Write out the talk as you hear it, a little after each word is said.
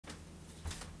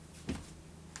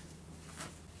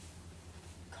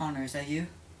Connor, is that you?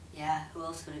 Yeah, who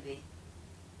else could it be?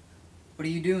 What are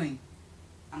you doing?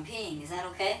 I'm peeing, is that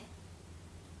okay?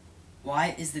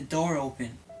 Why is the door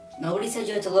open? Nobody said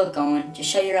you had to look, Owen.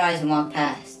 Just shut your eyes and walk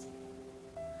past.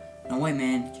 No way,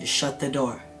 man. Just shut the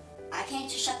door. I can't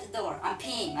just shut the door. I'm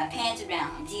peeing. My pants are down.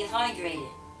 I'm dehydrated.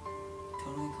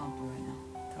 Totally uncomfortable right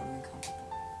now. Totally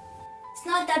uncomfortable. It's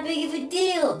not that big of a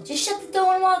deal. Just shut the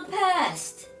door and walk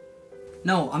past.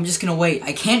 No, I'm just gonna wait.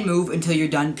 I can't move until you're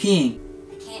done peeing.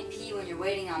 I can't pee when you're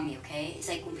waiting on me, okay? It's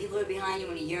like when people are behind you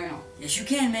in a urinal. Yes, you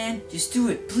can, man. Just do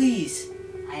it, please.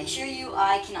 I assure you,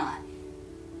 I cannot.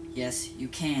 Yes, you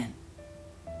can.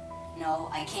 No,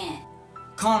 I can't.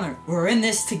 Connor, we're in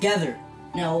this together.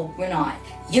 No, we're not.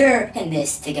 You're in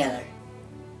this together.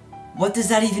 What does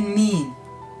that even mean?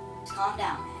 Just calm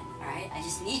down, man, alright? I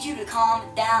just need you to calm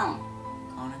down.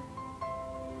 Connor?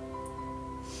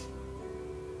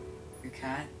 Your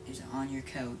cat is on your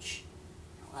couch.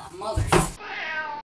 Well, mother...